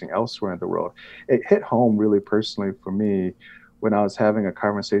producing elsewhere in the world. It hit home really personally for me when I was having a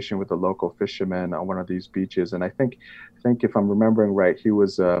conversation with a local fisherman on one of these beaches. And I think if I'm remembering right, he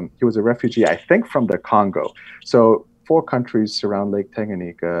was a refugee, I think from the Congo. So 4 countries surround Lake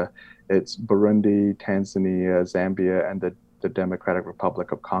Tanganyika. It's Burundi, Tanzania, Zambia, and the Democratic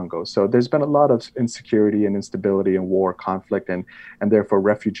Republic of Congo. So there's been a lot of insecurity and instability and war, conflict, and therefore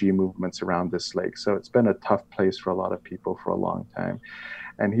refugee movements around this lake. So it's been a tough place for a lot of people for a long time.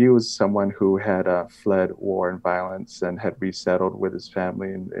 And he was someone who had fled war and violence and had resettled with his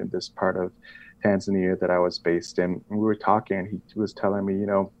family in this part of Tanzania that I was based in. And we were talking, and he was telling me,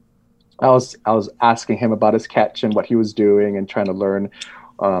 I was asking him about his catch and what he was doing and trying to learn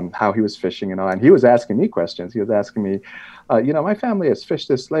how he was fishing and all. And he was asking me questions. He was asking me, my family has fished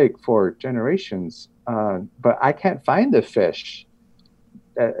this lake for generations, but I can't find the fish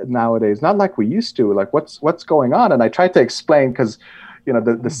nowadays. Not like we used to. Like, what's going on? And I tried to explain, because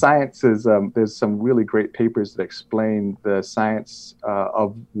the science is, there's some really great papers that explain the science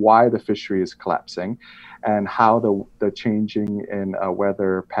of why the fishery is collapsing and how the changing in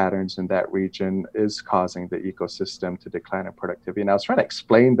weather patterns in that region is causing the ecosystem to decline in productivity. And I was trying to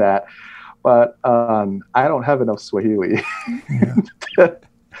explain that, but I don't have enough Swahili. Yeah.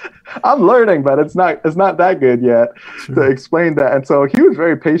 I'm learning, but it's not that good yet to explain that. And so he was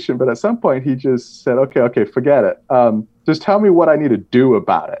very patient, but at some point he just said, okay, forget it. Just tell me what I need to do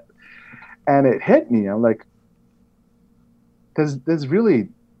about it. And it hit me. I'm like, there's really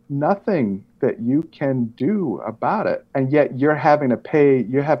nothing that you can do about it. And yet you're having to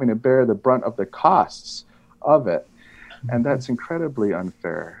bear the brunt of the costs of it. And that's incredibly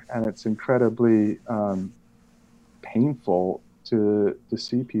unfair. And it's incredibly painful to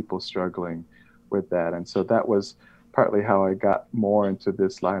see people struggling with that. And so that was partly how I got more into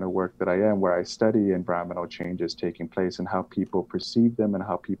this line of work that I am, where I study environmental changes taking place and how people perceive them and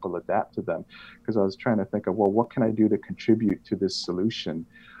how people adapt to them. Because I was trying to think of, well, what can I do to contribute to this solution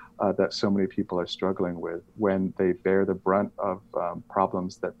that so many people are struggling with when they bear the brunt of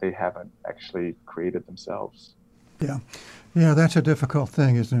problems that they haven't actually created themselves. Yeah, that's a difficult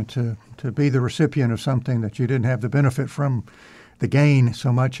thing, isn't it, to be the recipient of something that you didn't have the benefit from the gain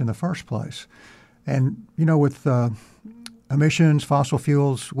so much in the first place. And, with emissions, fossil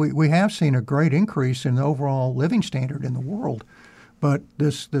fuels, we have seen a great increase in the overall living standard in the world. But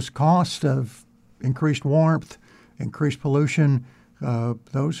this cost of increased warmth, increased pollution,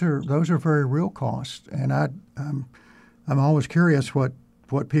 those are very real costs. And I'm always curious what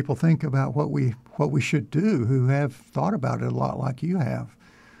people think about what we should do, who have thought about it a lot like you have.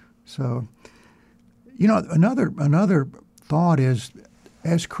 So, another thought is,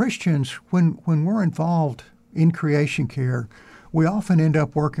 as Christians, when we're involved in creation care, we often end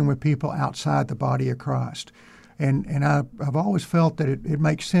up working with people outside the body of Christ. And I've always felt that it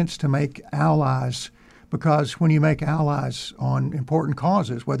makes sense to make allies, because when you make allies on important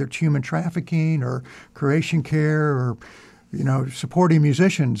causes, whether it's human trafficking or creation care or supporting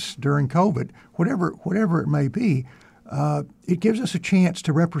musicians during COVID, whatever it may be, it gives us a chance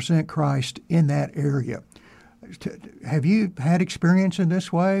to represent Christ in that area. Have you had experience in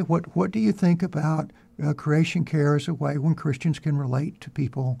this way? What do you think about creation care as a way when Christians can relate to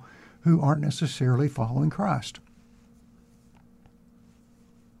people who aren't necessarily following Christ?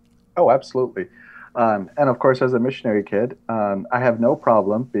 Oh, absolutely. And of course, as a missionary kid, I have no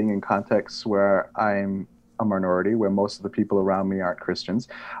problem being in contexts where I'm a minority, where most of the people around me aren't Christians.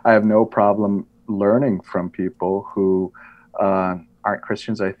 I have no problem learning from people who aren't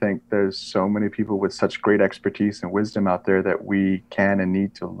Christians, I think there's so many people with such great expertise and wisdom out there that we can and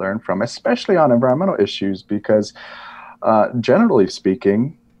need to learn from, especially on environmental issues, because generally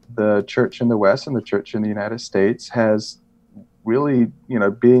speaking, the church in the West and the church in the United States has really,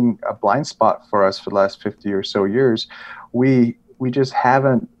 being a blind spot for us for the last 50 or so years. We just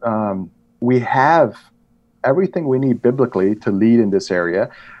haven't, we have everything we need biblically to lead in this area,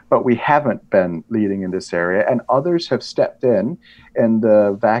 but we haven't been leading in this area, and others have stepped in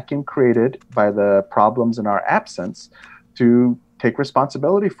the vacuum created by the problems in our absence to take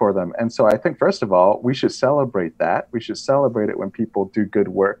responsibility for them. And so I think, first of all, we should celebrate that. We should celebrate it when people do good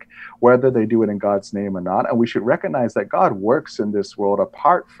work, whether they do it in God's name or not. And we should recognize that God works in this world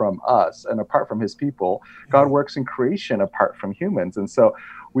apart from us and apart from his people. God works in creation apart from humans. And so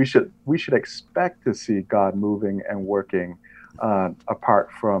we should expect to see God moving and working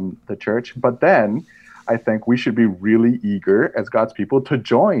apart from the church. But then I think we should be really eager as God's people to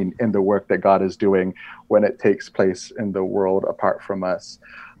join in the work that God is doing when it takes place in the world apart from us.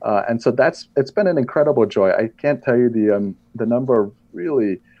 And so it's been an incredible joy. I can't tell you the number of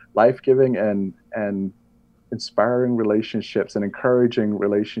really life-giving and inspiring relationships and encouraging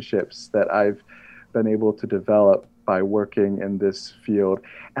relationships that I've been able to develop by working in this field.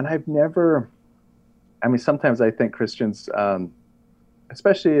 And sometimes I think Christians,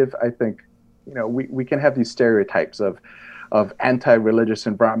 especially if I think, we can have these stereotypes of anti-religious,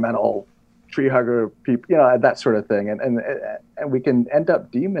 environmental, tree hugger people, that sort of thing. And we can end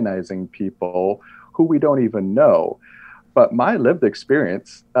up demonizing people who we don't even know. But my lived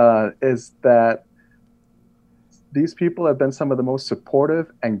experience is that these people have been some of the most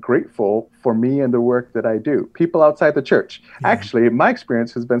supportive and grateful for me and the work that I do. People outside the church. Yeah. Actually, my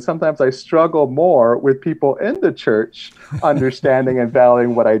experience has been sometimes I struggle more with people in the church understanding and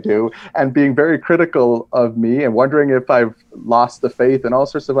valuing what I do and being very critical of me and wondering if I've lost the faith and all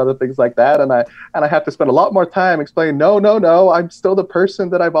sorts of other things like that. And I have to spend a lot more time explaining, no, I'm still the person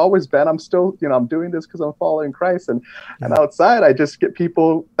that I've always been. I'm still, I'm doing this because I'm following Christ. And outside, I just get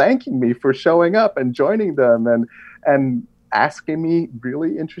people thanking me for showing up and joining them and asking me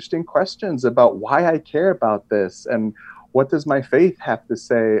really interesting questions about why I care about this and what does my faith have to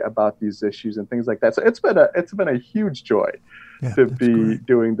say about these issues and things like that. So it's been a huge joy to be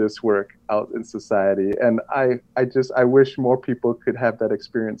doing this work out in society. And I wish more people could have that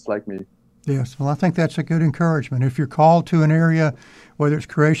experience like me. Yes, well, I think that's a good encouragement. If you're called to an area, whether it's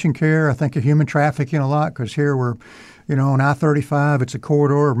creation care, I think of human trafficking a lot, because here we're, on I-35, it's a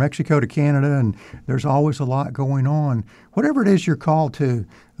corridor, Mexico to Canada, and there's always a lot going on. Whatever it is you're called to,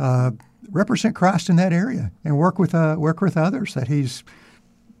 represent Christ in that area and work with others that he's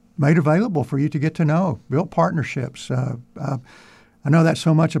made available for you to get to know, build partnerships. I know that's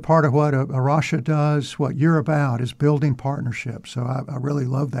so much a part of what Arasha does. What you're about is building partnerships. So I really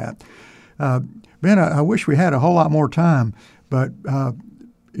love that. Ben, I wish we had a whole lot more time, but I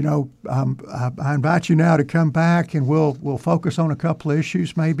invite you now to come back, and we'll focus on a couple of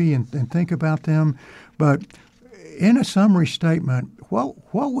issues maybe and think about them. But in a summary statement, what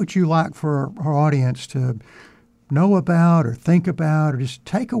would you like for our audience to know about or think about or just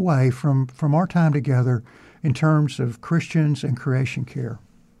take away from our time together in terms of Christians and creation care?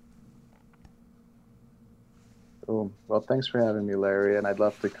 Cool. Well, thanks for having me, Larry, and I'd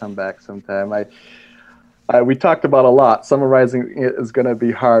love to come back sometime. We talked about a lot. Summarizing it is going to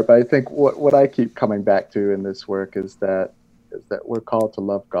be hard, but I think what I keep coming back to in this work is that we're called to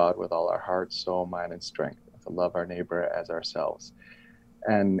love God with all our heart, soul, mind, and strength, and to love our neighbor as ourselves.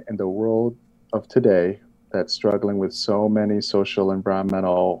 And in the world of today that's struggling with so many social,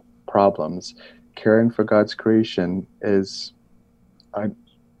 environmental problems, caring for God's creation is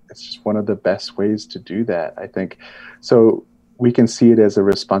it's just one of the best ways to do that, I think. So we can see it as a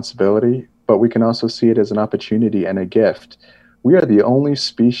responsibility, but we can also see it as an opportunity and a gift. We are the only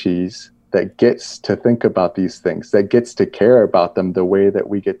species that gets to think about these things, that gets to care about them the way that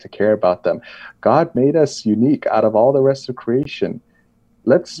we get to care about them. God made us unique out of all the rest of creation.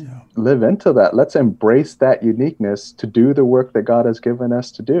 Let's live into that. Let's embrace that uniqueness to do the work that God has given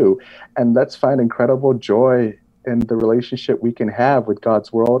us to do. And let's find incredible joy in the relationship we can have with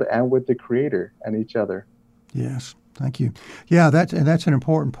God's world and with the Creator and each other. Yes, thank you. Yeah, that's an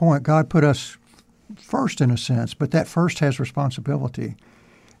important point. God put us first in a sense, but that first has responsibility.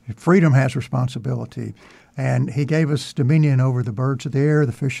 Freedom has responsibility. And he gave us dominion over the birds of the air,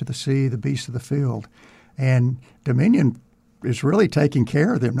 the fish of the sea, the beasts of the field. And dominion is really taking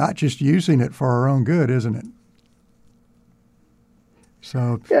care of them, not just using it for our own good, isn't it?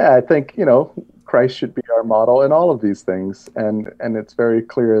 So yeah, I think, Christ should be our model in all of these things. And it's very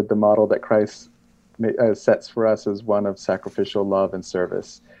clear the model that Christ sets for us is one of sacrificial love and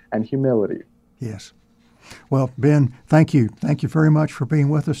service and humility. Yes. Well, Ben, thank you. Thank you very much for being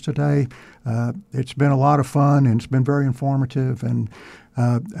with us today. It's been a lot of fun, and it's been very informative. And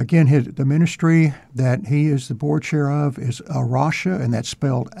again, the ministry that he is the board chair of is Arocha, and that's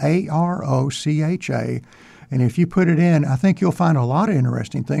spelled A-R-O-C-H-A. And if you put it in, I think you'll find a lot of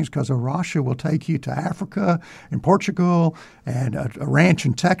interesting things, because Arocha will take you to Africa and Portugal and a ranch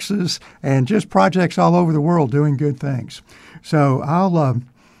in Texas and just projects all over the world doing good things. So I'll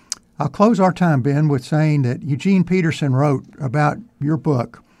close our time, Ben, with saying that Eugene Peterson wrote about your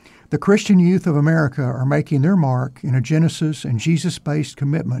book, "The Christian youth of America are making their mark in a Genesis and Jesus-based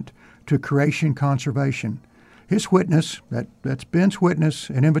commitment to creation conservation. His witness, that's Ben's witness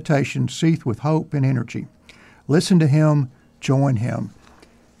and invitation, seethe with hope and energy. Listen to him, join him."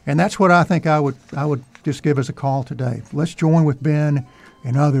 And that's what I think I would just give as a call today. Let's join with Ben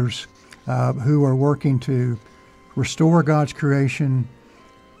and others who are working to restore God's creation,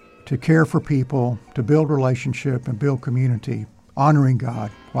 to care for people, to build relationship and build community, honoring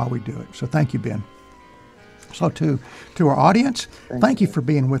God while we do it. So thank you, Ben. So to our audience, thank you for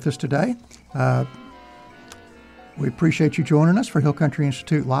being with us today. We appreciate you joining us for Hill Country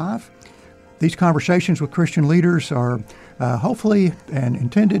Institute Live. These conversations with Christian leaders are hopefully and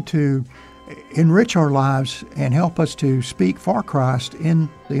intended to enrich our lives and help us to speak for Christ in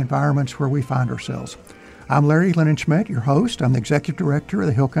the environments where we find ourselves. I'm Larry Lennon-Schmidt, your host. I'm the Executive Director of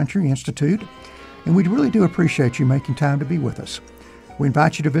the Hill Country Institute, and we really do appreciate you making time to be with us. We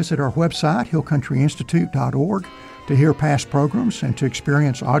invite you to visit our website, hillcountryinstitute.org, to hear past programs and to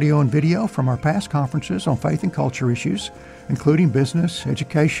experience audio and video from our past conferences on faith and culture issues, including business,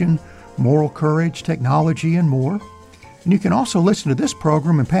 education, moral courage, technology, and more. And you can also listen to this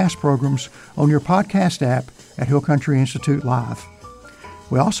program and past programs on your podcast app at Hill Country Institute Live.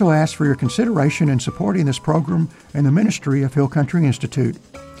 We also ask for your consideration in supporting this program and the ministry of Hill Country Institute.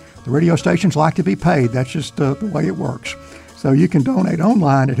 The radio stations like to be paid. That's just the way it works. So you can donate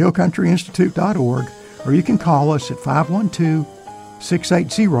online at hillcountryinstitute.org, or you can call us at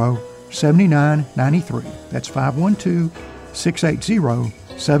 512-680-7993. That's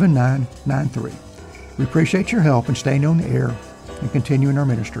 512-680-7993. We appreciate your help in staying on the air and continuing our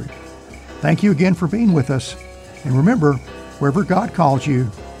ministry. Thank you again for being with us. And remember, wherever God calls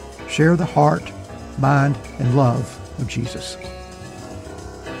you, share the heart, mind, and love of Jesus.